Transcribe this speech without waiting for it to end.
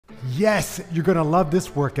Yes, you're gonna love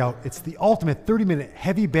this workout. It's the ultimate 30-minute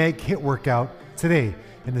heavy bag HIIT workout. Today,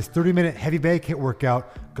 in this 30-minute heavy bag HIIT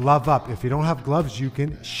workout, glove up. If you don't have gloves, you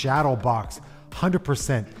can shadow box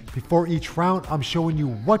 100%. Before each round, I'm showing you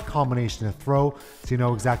what combination to throw so you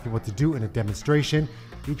know exactly what to do in a demonstration.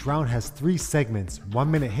 Each round has 3 segments, 1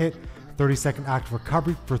 minute HIIT, 30-second active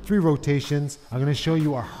recovery for 3 rotations. I'm gonna show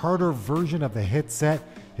you a harder version of the HIIT set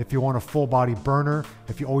if you want a full body burner,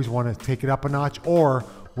 if you always wanna take it up a notch, or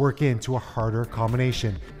work into a harder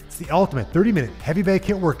combination. It's the ultimate 30-minute heavy bag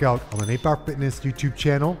HIIT workout on the 8 Bar Fitness YouTube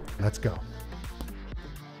channel. Let's go.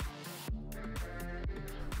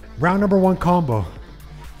 Round number 1 combo.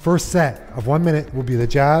 First set of 1 minute will be the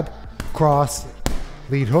jab, cross,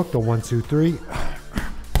 lead hook, the 1, 2, 3.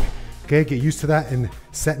 Okay, get used to that in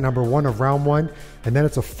set number 1 of round 1. And then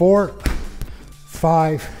it's a 4,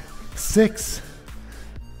 5, 6,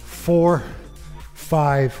 4,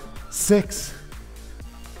 5, 6.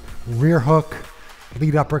 Rear hook,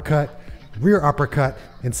 lead uppercut, rear uppercut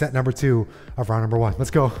in set number 2 of round number 1.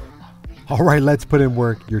 Let's go. All right, let's put in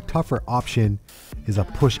work. Your tougher option is a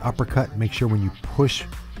push uppercut. Make sure when you push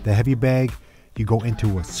the heavy bag, you go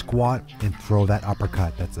into a squat and throw that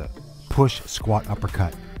uppercut. That's a push squat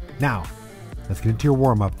uppercut. Now, let's get into your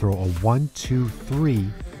warm-up. Throw a 1, 2, 3,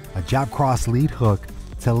 a jab cross lead hook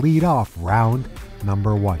to lead off round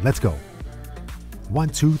number 1. Let's go. 1,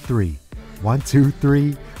 2, 3, 1, 2,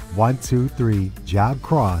 3, 1, 2, 3, jab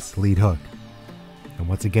cross lead hook. And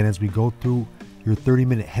once again, as we go through your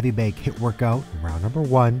 30-minute heavy bag HIIT workout, round number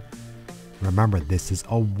 1, remember this is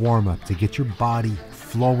a warm-up to get your body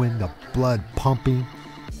flowing, the blood pumping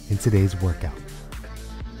in today's workout.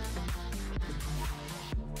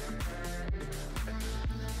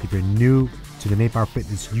 If you're new to the 8 Bar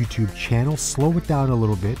Fitness YouTube channel, slow it down a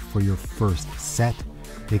little bit for your first set.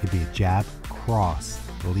 It could be a jab, cross,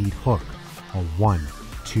 lead hook, a 1,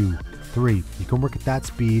 2, 3. You can work at that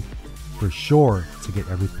speed for sure to get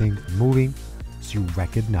everything moving so you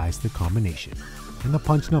recognize the combination and the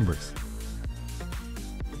punch numbers.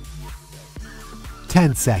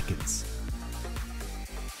 10 seconds.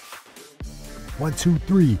 1, 2,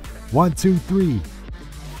 3, 1, 2, 3.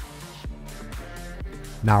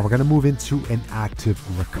 Now we're gonna move into an active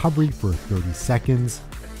recovery for 30 seconds.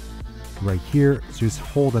 Right here, so just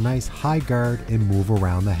hold a nice high guard and move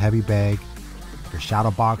around the heavy bag. Your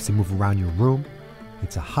shadow box and move around your room.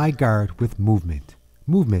 It's a high guard with movement.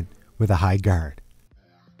 Movement with a high guard.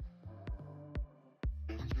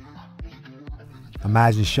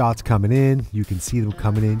 Imagine shots coming in. You can see them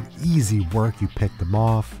coming in. Easy work. You pick them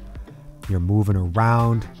off. You're moving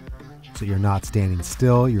around so you're not standing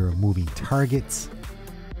still. You're moving targets.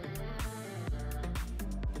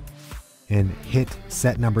 And HIIT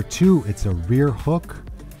set number 2, it's a rear hook,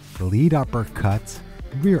 lead uppercut,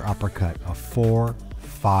 rear uppercut, a 4,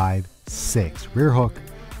 5, 6. Rear hook,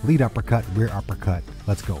 lead uppercut, rear uppercut.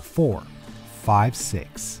 Let's go. 4, 5,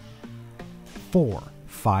 6. 4,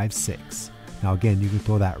 5, 6. Now again, you can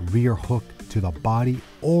throw that rear hook to the body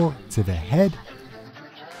or to the head.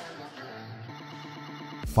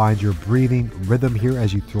 Find your breathing rhythm here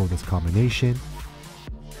as you throw this combination.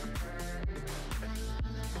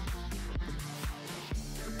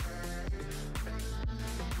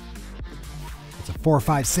 It's a 4,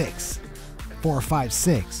 5, 6, 4, 5,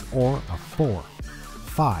 6, or a 4,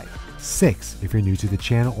 5, 6 if you're new to the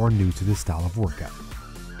channel or new to this style of workout.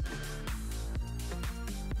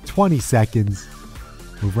 20 seconds.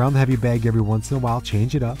 Move around the heavy bag every once in a while,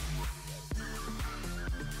 change it up.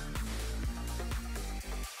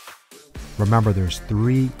 Remember, there's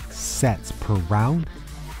 3 sets per round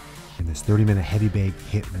in this 30-minute heavy bag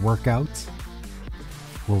HIIT workouts.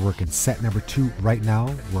 We're working set number 2 right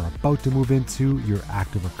now. We're about to move into your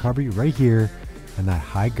active recovery right here and that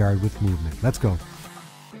high guard with movement. Let's go.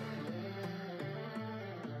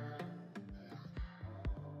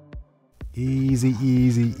 Easy,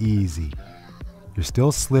 easy, easy. You're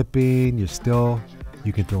still slipping. You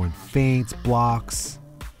can throw in feints, blocks,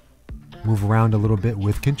 move around a little bit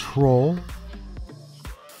with control.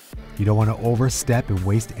 You don't want to overstep and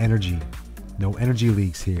waste energy. No energy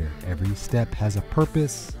leaks here. Every step has a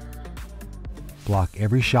purpose. Block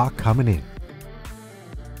every shot coming in.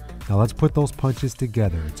 Now let's put those punches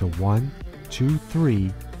together. It's a 1, 2,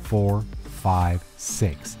 3, 4, 5,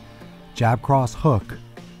 6. Jab, cross, hook,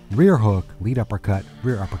 rear hook, lead uppercut,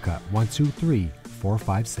 rear uppercut. 1, 2, 3, 4,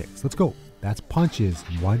 5, 6. Let's go. That's punches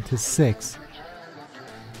 1 to 6.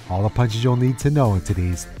 All the punches you'll need to know in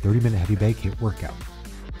today's 30-minute heavy bag HIIT workout.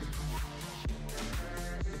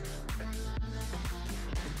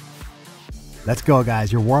 Let's go,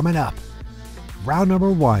 guys. You're warming up. Round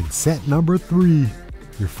number 1, set number 3.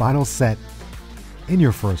 Your final set in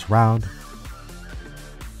your first round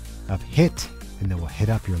of HIIT, and then we'll hit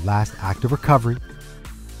up your last active recovery.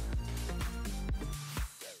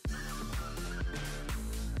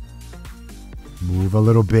 Move a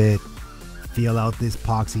little bit. Feel out this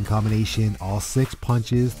boxing combination. All 6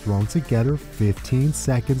 punches thrown together. 15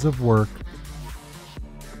 seconds of work.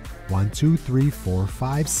 1, 2, 3, 4,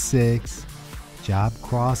 5, 6. Jab,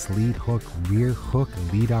 cross, lead hook,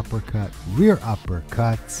 lead uppercut, rear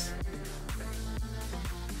uppercuts.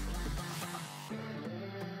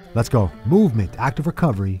 Let's go. Movement, active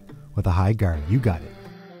recovery with a high guard. You got it.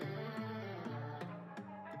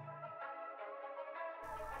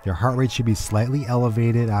 Your heart rate should be slightly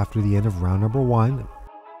elevated after the end of round number 1.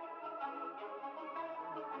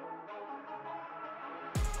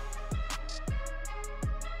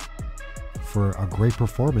 For a great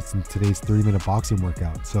performance in today's 30-minute boxing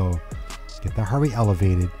workout. So get the heart rate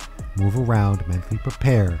elevated, move around, mentally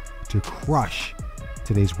prepare to crush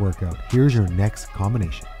today's workout. Here's your next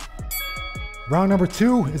combination. Round number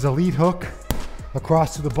 2 is a lead hook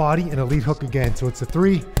across to the body and a lead hook again. So it's a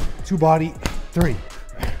 3, 2 body, 3.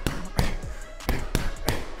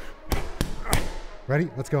 Ready?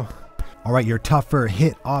 Let's go. All right, your tougher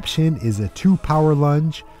HIIT option is a 2 power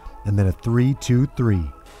lunge and then a 3, 2, 3.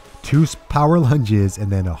 2 power lunges and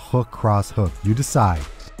then a hook, cross, hook. You decide.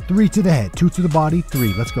 3 to the head, 2 to the body,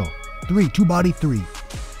 3. Let's go. 3, 2 body, 3.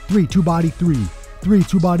 3, 2 body, 3. 3,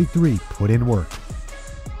 2 body, 3. Put in work.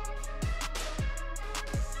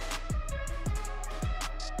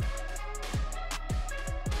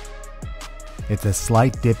 It's a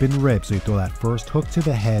slight dip in rib, so you throw that first hook to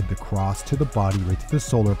the head, the cross to the body, right to the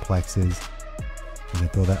solar plexus, and then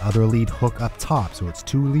throw that other lead hook up top. So it's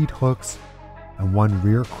 2 lead hooks and 1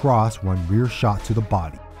 rear cross, 1 rear shot to the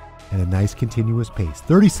body, and a nice continuous pace.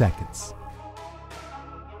 30 seconds.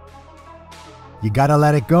 You gotta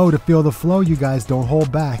let it go to feel the flow, you guys. Don't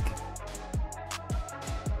hold back.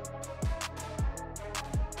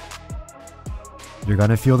 You're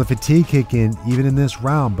gonna feel the fatigue kick in even in this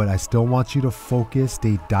round, but I still want you to focus,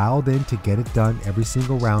 stay dialed in to get it done every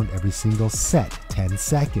single round, every single set. 10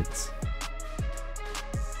 seconds.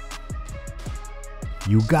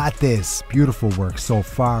 You got this. Beautiful work so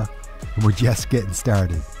far, and we're just getting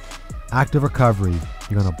started. Active recovery.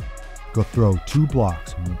 You're gonna go throw 2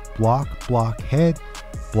 blocks. Block, block, head,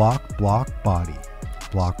 block, block, body.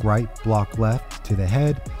 Block right, block left to the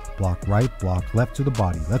head, block right, block left to the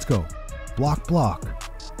body. Let's go. Block, block,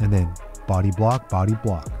 and then body block, body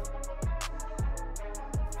block.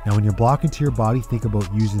 Now when you're blocking to your body, think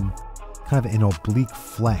about using kind of an oblique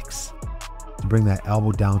flex to bring that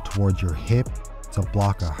elbow down towards your hip to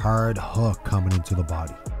block a hard hook coming into the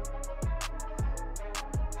body.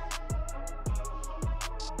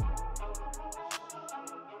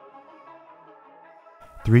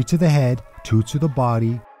 Three to the head, 2 to the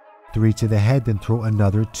body, 3 to the head, then throw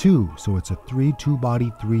another 2. So it's a 3, 2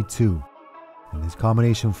 body, 3, 2. And this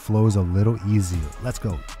combination flows a little easier. Let's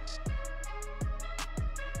go.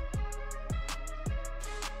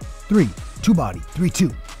 3, 2 body, 3, 2.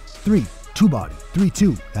 3, 2 body, 3,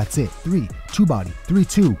 2. That's it. 3, 2 body, 3,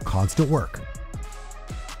 2. Constant work.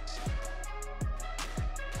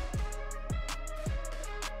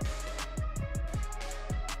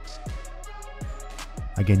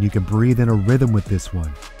 Again, you can breathe in a rhythm with this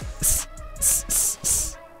one.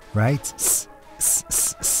 Right?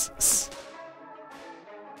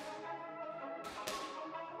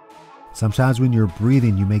 Sometimes when you're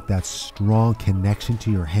breathing, you make that strong connection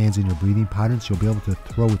to your hands and your breathing patterns. You'll be able to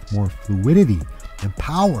throw with more fluidity and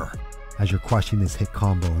power as you're crushing this HIIT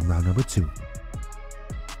combo in round number 2.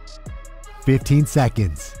 15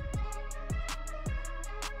 seconds.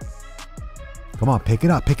 Come on, pick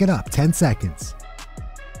it up, pick it up. 10 seconds.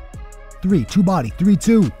 3, 2 body, 3,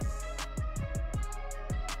 2.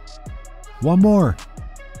 1 more.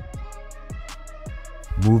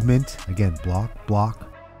 Movement, again, block, block.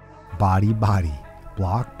 Body, body,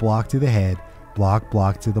 block, block to the head, block,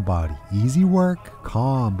 block to the body. Easy work,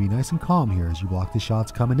 calm, be nice and calm here as you block the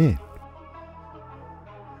shots coming in.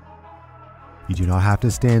 You do not have to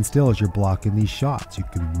stand still as you're blocking these shots. You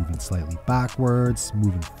could be moving slightly backwards,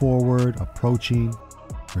 moving forward, approaching,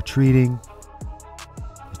 retreating.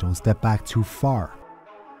 Just don't step back too far.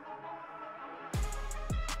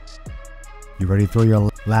 You ready to throw your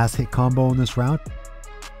last HIIT combo in this round?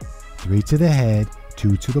 3 to the head,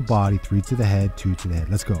 2 to the body, 3 to the head, 2 to the head.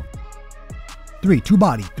 Let's go. 3, 2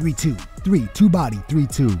 body, 3, 2. 3, 2 body, 3,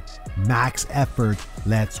 2. Max effort.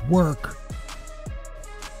 Let's work.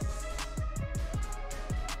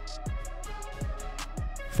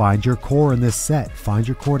 Find your core in this set. Find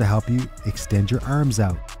your core to help you extend your arms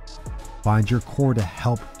out. Find your core to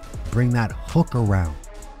help bring that hook around.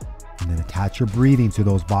 And then attach your breathing to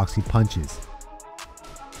those boxing punches.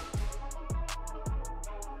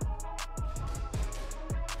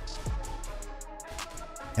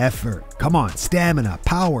 Effort. Come on, stamina,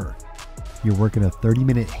 power. You're working a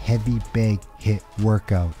 30-minute heavy bag HIIT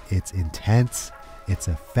workout. It's intense, it's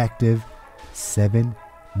effective. 7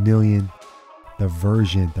 million the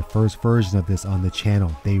first version of this on the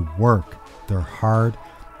channel. They work, they're hard,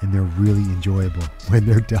 and they're really enjoyable when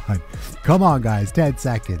they're done. Come on guys, 10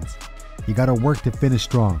 seconds. You gotta work to finish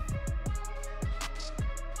strong.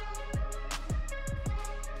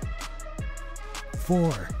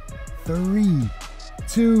 4, 3,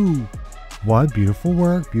 2, 1. Beautiful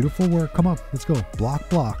work, beautiful work. Come on, let's go. Block,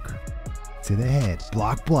 block. To the head,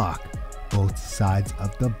 block, block. Both sides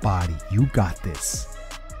of the body. You got this.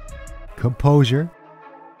 Composure.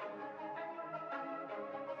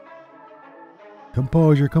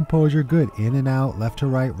 Composure, composure. Good. In and out, left to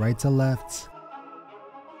right, right to left.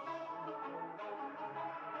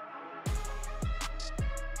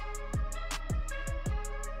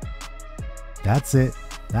 That's it.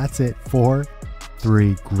 That's it. 4,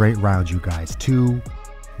 3. Great round, you guys. 2,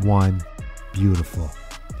 1. Beautiful.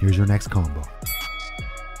 Here's your next combo.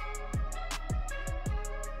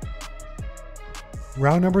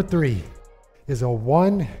 Round number 3 is a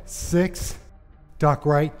 1-6 duck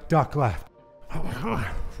right, duck left.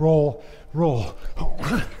 Roll, roll.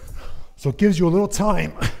 So it gives you a little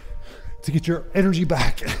time to get your energy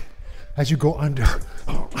back as you go under.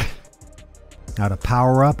 Now to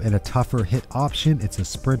power up and a tougher HIIT option, it's a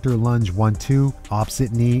sprinter lunge 1-2,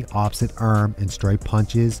 opposite knee, opposite arm, and straight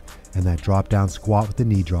punches, and that drop down squat with the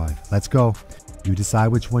knee drive. Let's go. You decide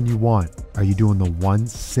which one you want. Are you doing the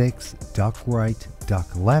 1-6 duck right, duck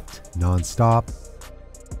left, non-stop?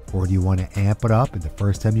 Or do you want to amp it up and the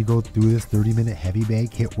first time you go through this 30-minute heavy bag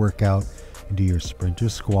HIIT workout and do your sprinter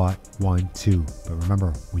squat 1-2? But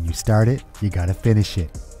remember, when you start it, you got to finish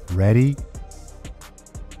it. Ready?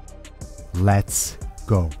 Let's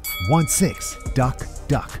go. 1-6, duck,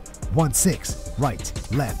 duck. 1-6,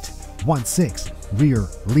 right, left. 1-6, rear,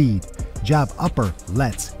 lead. Jab, upper,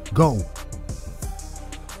 let's go.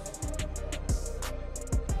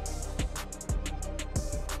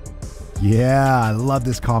 Yeah, I love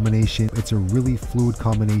this combination. It's a really fluid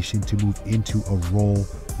combination to move into a roll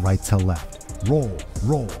right to left. Roll,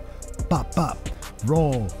 roll, bop, bop,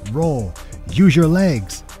 roll, roll. Use your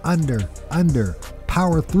legs, under, under.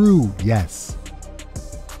 Power through, yes.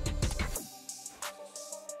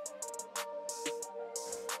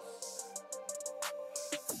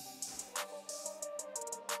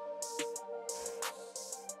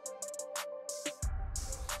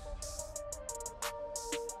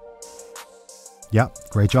 Yep,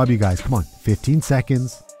 great job you guys. Come on, 15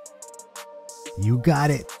 seconds. You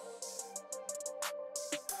got it.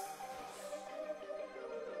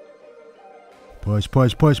 Push,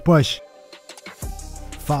 push, push, push.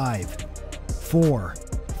 5, 4,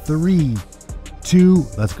 3, 2.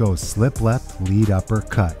 Let's go. Slip left, lead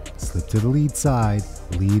uppercut. Slip to the lead side,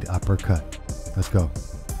 lead uppercut. Let's go.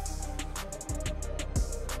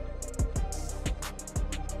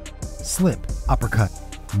 Slip, uppercut,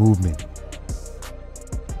 movement.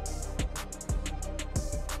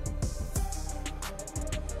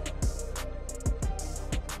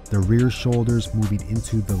 The rear shoulders moving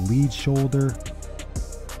into the lead shoulder.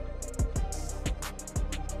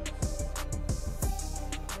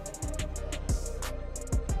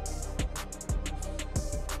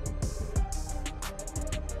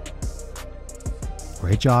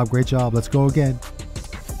 Great job, great job. Let's go again.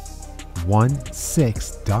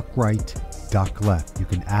 1-6, duck right, duck left. You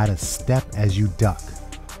can add a step as you duck.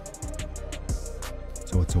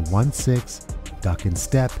 So it's a 1-6, duck and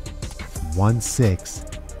step, 1-6,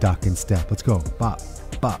 duck and step. Let's go. Bop,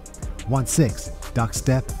 bop. 1-6, duck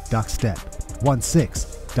step, duck step.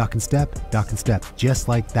 1-6, duck and step, just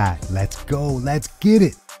like that. Let's go. Let's get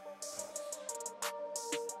it.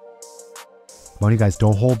 Come on, you guys,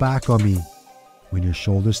 don't hold back on me. When your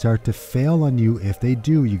shoulders start to fail on you, if they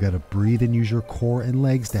do, you got to breathe and use your core and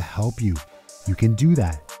legs to help you. You can do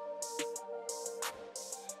that.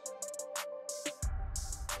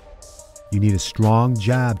 You need a strong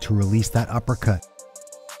jab to release that uppercut.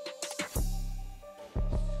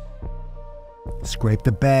 Scrape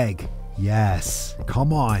the bag. Yes,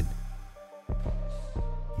 come on.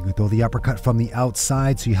 You can throw the uppercut from the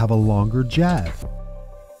outside so you have a longer jab.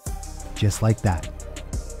 Just like that.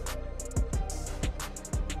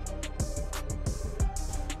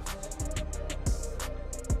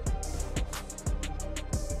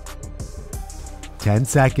 Ten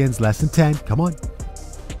seconds, less than 10. Come on.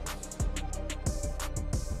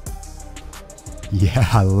 Yeah,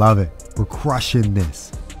 I love it. We're crushing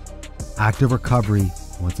this. Active recovery.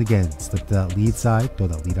 Once again, slip to that lead side, throw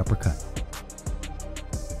that lead uppercut.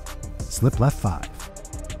 Slip left 5.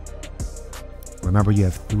 Remember, you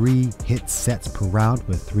have 3 HIIT sets per round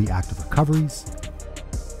with 3 active recoveries.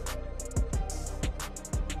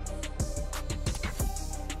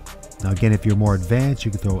 Now again, if you're more advanced,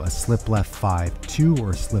 you can throw a slip left 5-2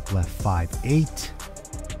 or a slip left 5-8.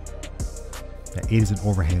 That 8 is an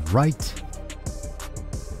overhand right.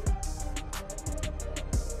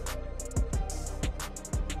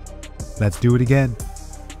 Let's do it again.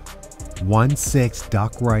 1-6,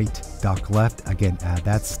 duck right, duck left. Again, add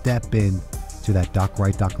that step in to that duck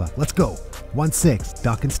right, duck left. Let's go. 1-6,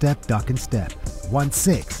 duck and step, duck and step.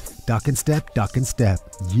 1-6, duck and step, duck and step.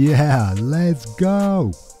 Yeah, let's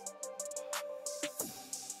go.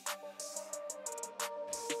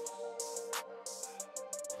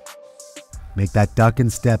 Make that duck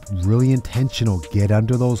and step really intentional. Get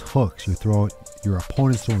under those hooks. Your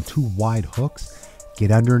opponent's throwing 2 wide hooks. Get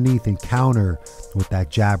underneath and counter with that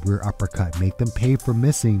jab rear uppercut. Make them pay for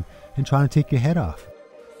missing and trying to take your head off.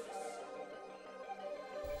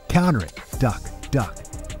 Counter it. Duck, duck.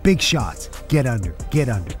 Big shots. Get under, get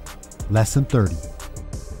under. Less than 30.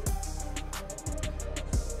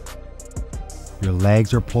 Your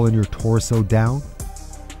legs are pulling your torso down.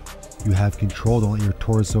 You have control. Don't let your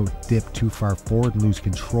torso dip too far forward and lose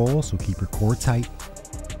control, so keep your core tight.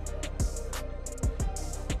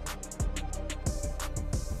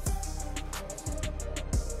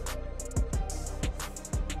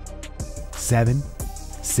 Seven,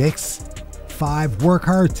 6, 5, work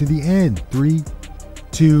hard to the end. 3,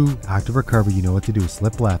 2, active recovery. You know what to do.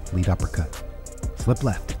 Slip left, lead uppercut. Slip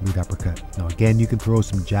left, lead uppercut. Now again, you can throw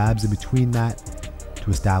some jabs in between that to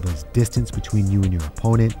establish distance between you and your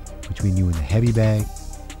opponent, between you and the heavy bag.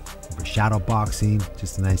 For shadow boxing,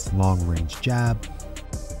 just a nice long range jab.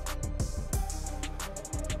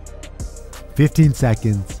 15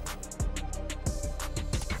 seconds.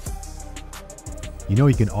 You know,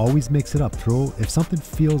 you can always mix it up. If something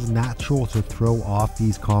feels natural to throw off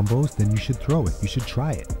these combos, then you should throw it. You should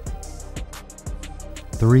try it.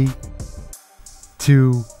 3,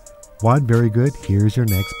 2, 1. Very good. Here's your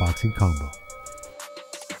next boxing combo.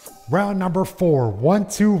 Round number 4.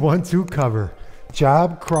 1-2, 1-2 cover.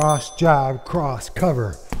 Jab, cross,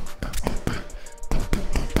 cover.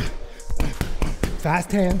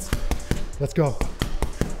 Fast hands. Let's go.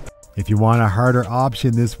 If you want a harder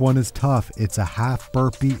option, this one is tough. It's a half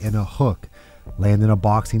burpee and a hook. Land in a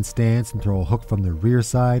boxing stance and throw a hook from the rear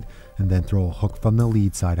side, and then throw a hook from the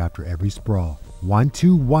lead side after every sprawl.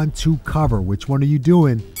 1-2, 1-2 cover. Which one are you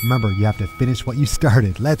doing? Remember, you have to finish what you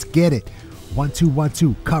started. Let's get it. 1-2,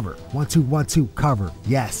 1-2 cover. 1-2, 1-2 cover.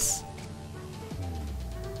 Yes.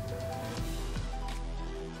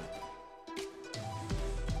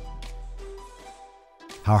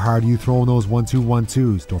 How hard are you throwing those 1-2,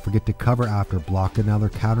 1-2s? Don't forget to cover after. Block another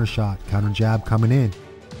counter shot, counter jab coming in.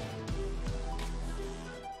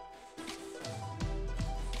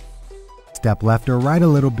 Step left or right a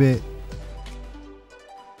little bit.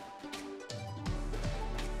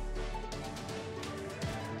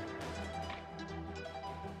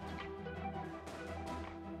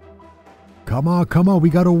 Come on, we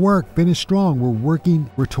gotta work. Finish strong.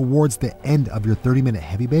 We're towards the end of your 30-minute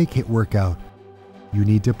heavy bag HIIT workout. You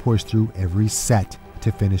need to push through every set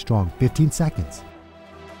to finish strong. 15 seconds.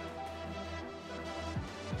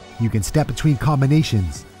 You can step between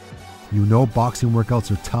combinations. You know boxing workouts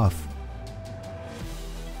are tough.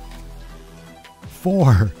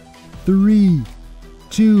 4, 3,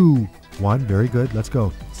 2, 1. Very good. Let's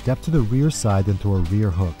go. Step to the rear side, then throw a rear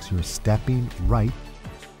hook. So you're stepping right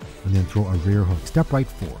and then throw a rear hook. Step right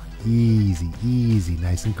 4. Easy, easy,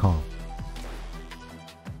 nice and calm.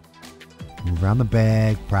 Move around the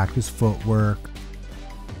bag, practice footwork.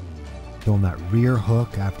 Throwing that rear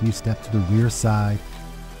hook after you step to the rear side.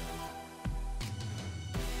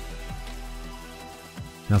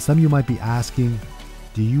 Now some of you might be asking,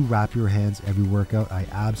 do you wrap your hands every workout? I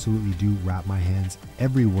absolutely do wrap my hands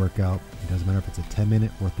every workout. It doesn't matter if it's a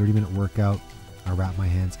 10-minute or 30-minute workout. I wrap my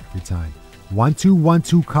hands every time. 1-2,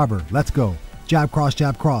 1-2 cover. Let's go. Jab,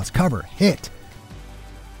 cross, cover, hit.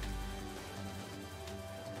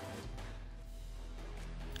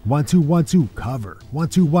 One, two, cover.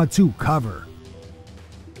 1-2, 1-2, cover.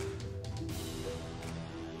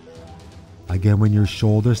 Again, when your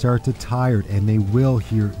shoulders start to tired, and they will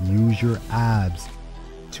here, use your abs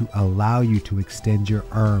to allow you to extend your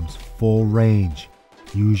arms full range.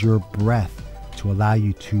 Use your breath to allow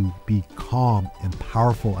you to be calm and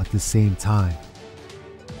powerful at the same time.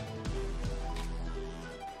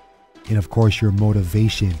 And of course, your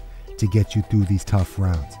motivation to get you through these tough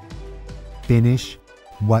rounds. Finish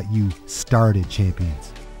what you started,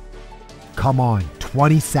 champions. Come on,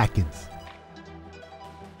 20 seconds.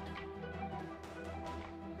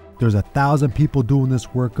 There's 1,000 people doing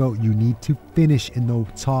this workout. You need to finish in the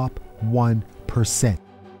top 1%.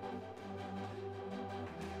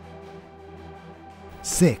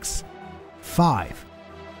 6, 5,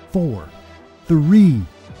 4, 3,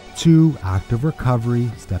 2, active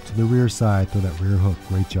recovery. Step to the rear side, throw that rear hook.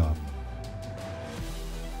 Great job.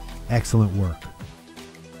 Excellent work.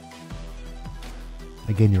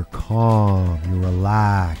 Again, you're calm, you're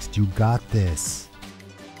relaxed, you got this.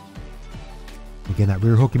 Again, that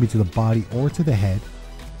rear hook can be to the body or to the head.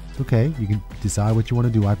 It's okay, you can decide what you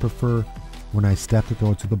want to do. I prefer when I step to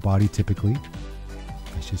throw it to the body typically.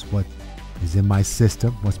 That's just what is in my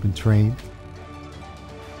system, what's been trained.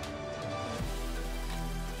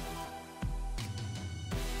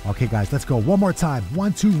 Okay guys, let's go. One more time.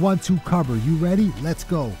 1, 2, 1, 2, cover. You ready? Let's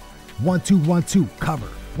go. 1, 2, 1, 2, cover.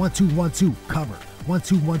 1, 2, 1, 2, cover. 1,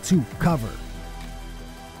 2, 1, 2, cover.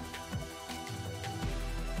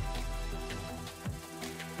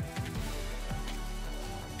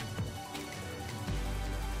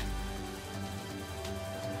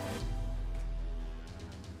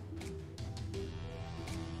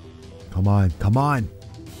 Come on, come on.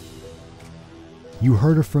 You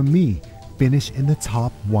heard it from me. Finish in the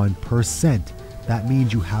top 1%. That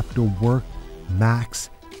means you have to work max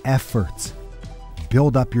efforts.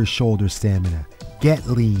 Build up your shoulder stamina. Get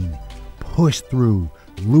lean. Push through.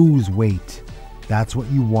 Lose weight. That's what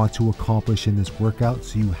you want to accomplish in this workout,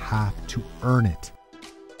 so you have to earn it.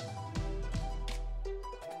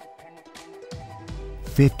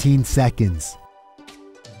 15 seconds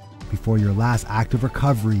before your last active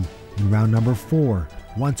recovery in round number 4.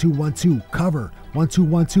 1, 2, 1, 2, cover. 1, 2,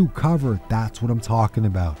 1, 2, cover. That's what I'm talking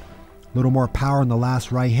about. A little more power in the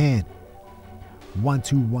last right hand. 1,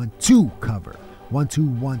 2, 1, 2, cover. 1, 2,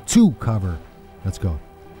 1, 2, cover. Let's go.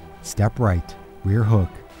 Step right, rear hook,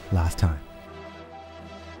 last time.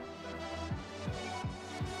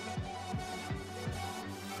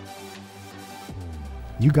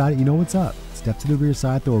 You got it, you know what's up. Step to the rear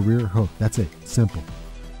side, throw a rear hook. That's it, simple.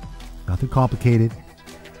 Nothing complicated.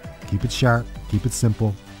 Keep it sharp, keep it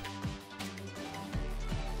simple.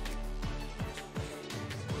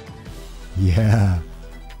 Yeah,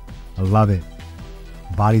 I love it.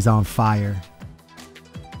 Body's on fire.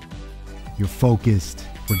 You're focused.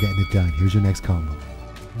 We're getting it done. Here's your next combo.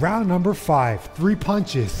 Round number 5, 3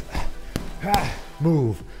 punches.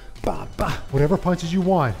 Move. Bah, bah. Whatever punches you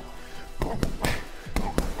want.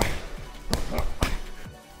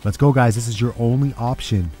 Let's go, guys. This is your only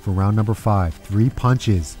option for round number 5. 3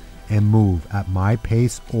 punches and move at my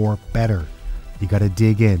pace or better. You got to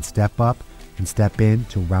dig in, step up and step in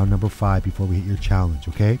to round number 5 before we hit your challenge,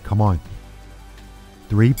 okay? Come on.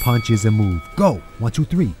 3 punches and move. Go. 1, 2,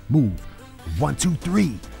 3. Move. 1, 2,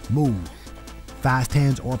 3. Move. Fast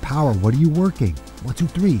hands or power. What are you working? 1, 2,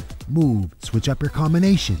 3. Move. Switch up your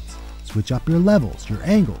combinations. Switch up your levels, your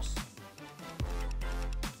angles.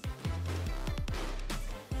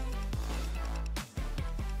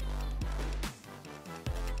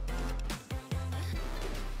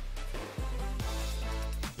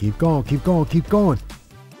 Keep going, keep going, keep going.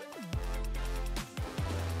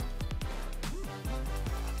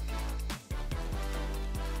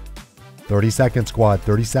 "30 seconds, squad,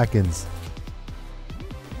 30 seconds.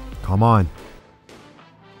 Come on.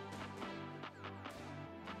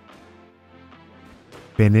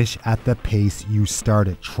 Finish at the pace you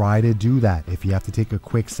started. Try to do that. If you have to take a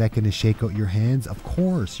quick second to shake out your hands, of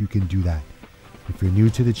course you can do that. If you're new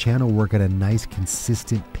to the channel, work at a nice,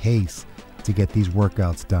 consistent pace to get these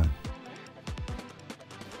workouts done.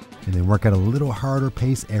 And then work at a little harder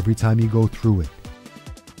pace every time you go through it.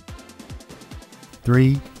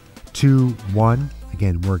 3, 2, 1.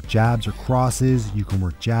 Again, work jabs or crosses. You can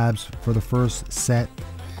work jabs for the first set,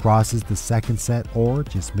 crosses the second set, or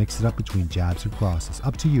just mix it up between jabs and crosses.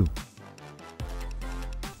 Up to you.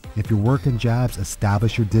 If you're working jabs,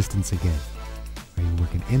 establish your distance again. Are you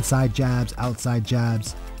working inside jabs, outside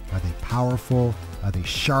jabs? Are they powerful? Are they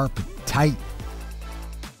sharp and tight?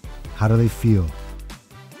 How do they feel?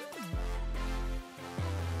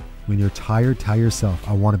 When you're tired, tell yourself,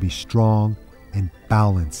 I want to be strong and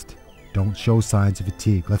balanced. Don't show signs of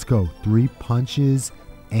fatigue. Let's go. 3 punches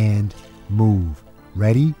and move.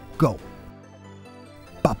 Ready? Go.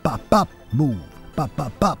 Bop, bop, bop, move. Bop,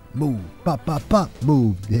 bop, bop, move. Bop, bop, bop,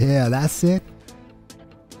 move. Yeah, that's it.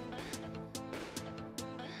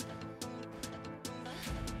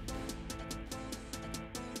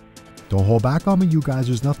 Don't hold back on me, you guys.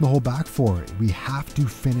 There's nothing to hold back for. We have to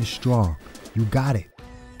finish strong. You got it.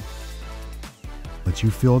 Once you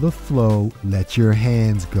feel the flow, let your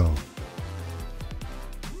hands go.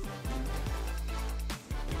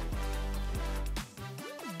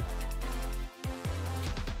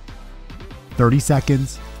 "30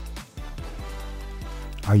 seconds.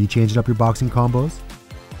 Are you changing up your boxing combos?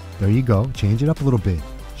 There you go. Change it up a little bit.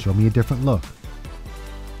 Show me a different look.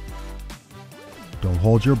 Don't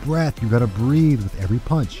hold your breath. You gotta breathe with every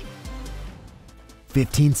punch.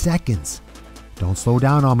 15 seconds. Don't slow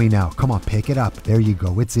down on me now. Come on, pick it up. There you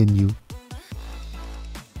go. It's in you.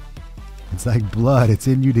 It's like blood. It's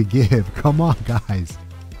in you to give. Come on, guys.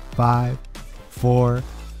 5, 4,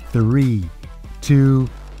 3, 2,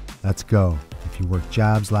 let's go. If you work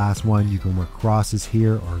jabs, last one, you can work crosses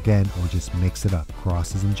here or again, or just mix it up.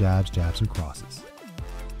 Crosses and jabs, jabs and crosses.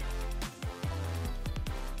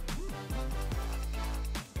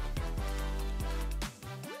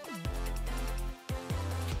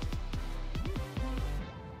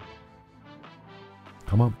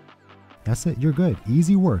 Come on. That's it. You're good.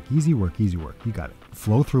 Easy work, easy work, easy work. You got it.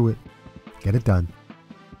 Flow through it. Get it done.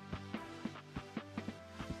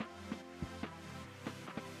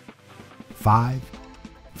 5,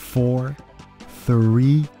 4,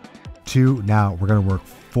 3, 2. Now we're going to work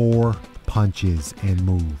 4 punches and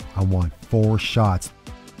move. I want 4 shots.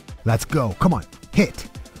 Let's go. Come on. Hit.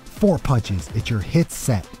 4 punches. It's your hit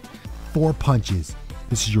set. 4 punches.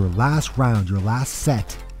 This is your last round, your last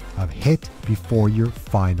set of HIIT before your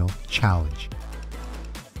final challenge.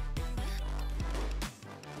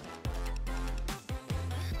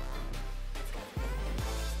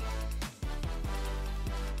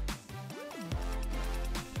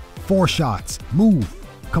 Four shots. Move.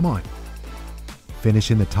 Come on.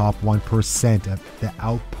 Finish in the top 1% of the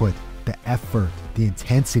output, the effort, the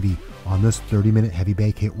intensity on this 30-minute heavy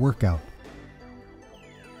bag HIIT workout.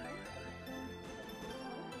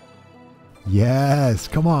 Yes,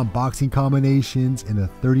 come on, boxing combinations in a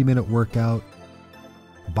 30-minute workout.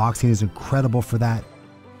 Boxing is incredible for that.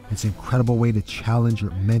 It's an incredible way to challenge your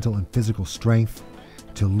mental and physical strength,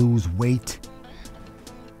 to lose weight,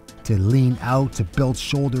 to lean out, to build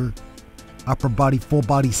shoulder, upper body, full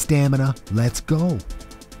body stamina. Let's go.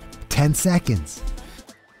 10 seconds.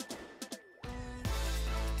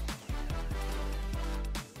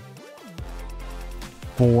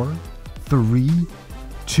 Four, 3,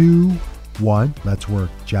 2, 1. Let's work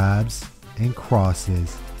jabs and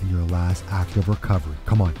crosses in your last active recovery.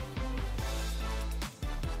 Come on.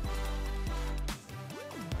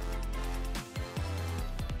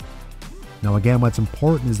 Now again, what's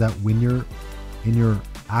important is that when you're in your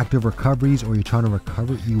active recoveries or you're trying to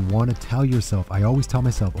recover, you want to tell yourself, I always tell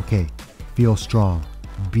myself, okay, feel strong,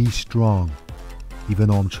 be strong. Even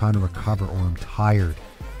though I'm trying to recover or I'm tired,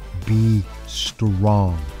 be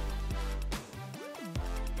strong.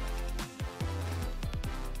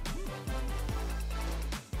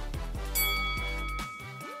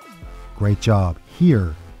 Great job.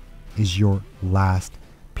 Here is your last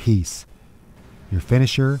piece. Your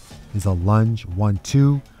finisher is a lunge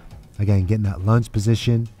 1-2. Again, get in that lunge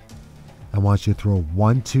position. I want you to throw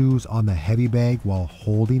 1-2s on the heavy bag while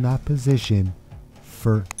holding that position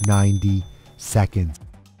for 90 seconds.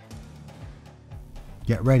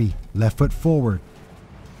 Get ready. Left foot forward.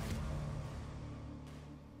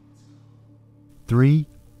 3,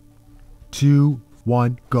 2,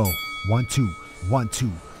 1, go. 1-2,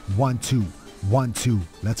 1-2, 1-2, 1-2.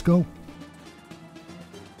 Let's go.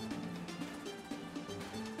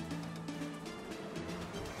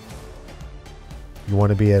 You want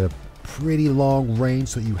to be at a pretty long range,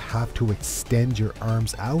 so you have to extend your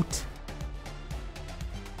arms out,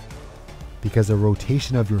 because the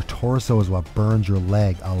rotation of your torso is what burns your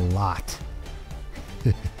leg a lot.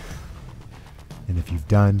 And if you've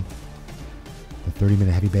done the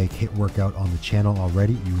 30-minute heavy bag HIIT workout on the channel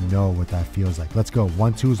already, you know what that feels like. Let's go.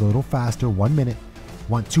 1-2 is a little faster. 1 minute.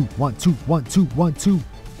 1-2, 1-2, 1-2, 1-2.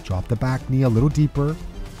 Drop the back knee a little deeper.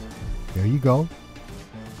 There you go.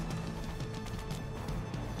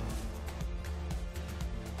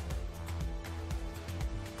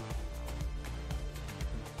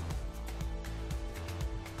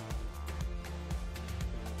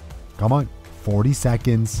 Come on, 40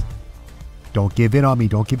 seconds. Don't give in on me.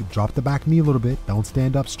 Don't give it. Drop the back knee a little bit. Don't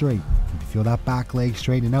stand up straight. If you feel that back leg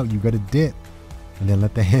straighten out, you got to dip and then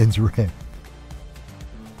let the hands rip.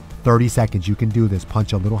 30 seconds. You can do this.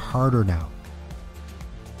 Punch a little harder now.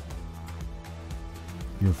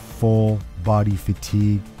 Your full body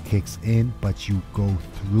fatigue kicks in, but you go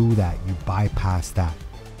through that. You bypass that.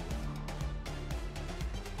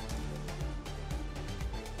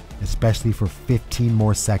 Especially for 15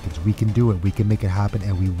 more seconds. We can do it. We can make it happen,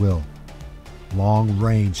 and we will. Long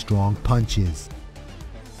range, strong punches.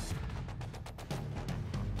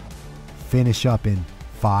 finish up in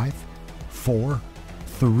 5, 4,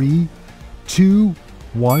 3, 2,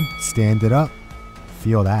 1. Stand it up.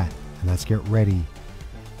 Feel that. And let's get ready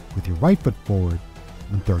with your right foot forward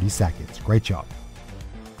in 30 seconds. Great job.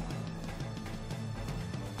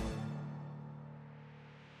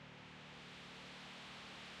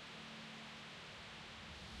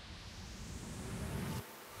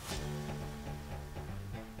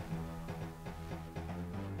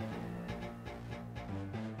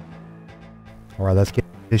 All right, let's get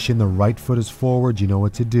position. The right foot is forward. You know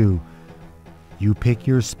what to do. You pick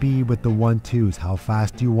your speed with the 1-2s. How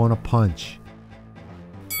fast do you want to punch?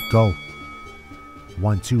 Go.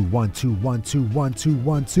 1-2, 1-2, 1-2, 1-2,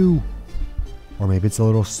 1-2. Or maybe it's a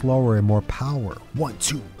little slower and more power.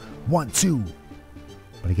 1-2, 1-2.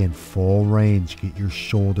 But again, full range. Get your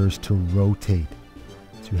shoulders to rotate.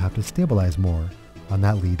 So you have to stabilize more on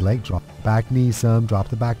that lead leg. Drop the back knee some. Drop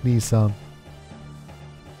the back knee some.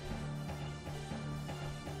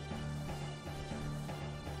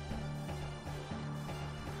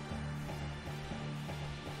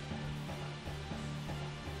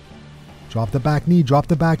 Drop the back knee, drop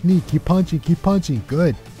the back knee. Keep punching, keep punching.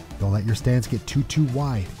 Good. Don't let your stance get too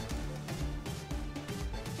wide.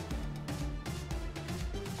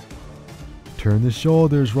 Turn the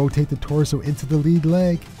shoulders, rotate the torso into the lead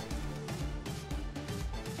leg.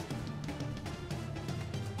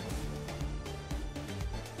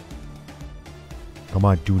 Come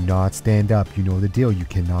on, do not stand up. You know the deal. You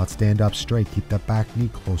cannot stand up straight. Keep that back knee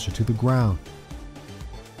closer to the ground.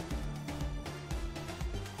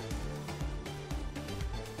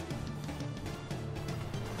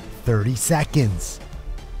 "30 seconds.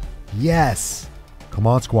 Yes. Come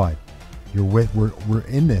on, squad. We're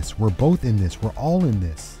in this. We're both in this. We're all in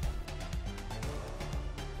this.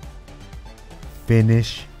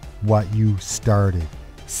 Finish what you started.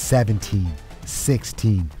 17,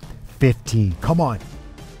 16, 15. Come on.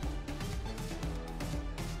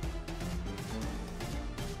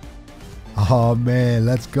 Oh man,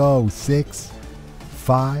 let's go. 6,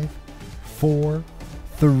 5, 4,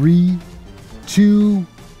 3, 2,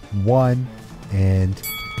 1, and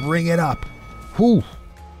bring it up. Whew.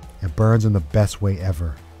 It burns in the best way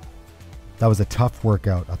ever. That was a tough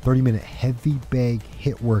workout, a 30-minute heavy bag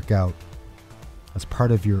HIIT workout as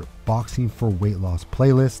part of your Boxing for Weight Loss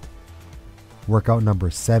playlist. Workout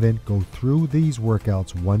number 7. Go through these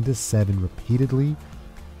workouts 1 to 7 repeatedly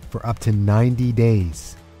for up to 90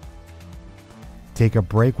 days. Take a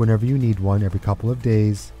break whenever you need one, every couple of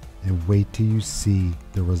days, and wait till you see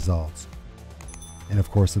the results. And of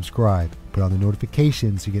course, subscribe, put on the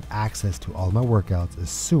notifications so you get access to all my workouts as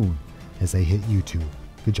soon as they hit YouTube.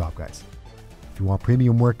 Good job, guys. If you want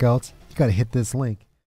premium workouts, you got to hit this link.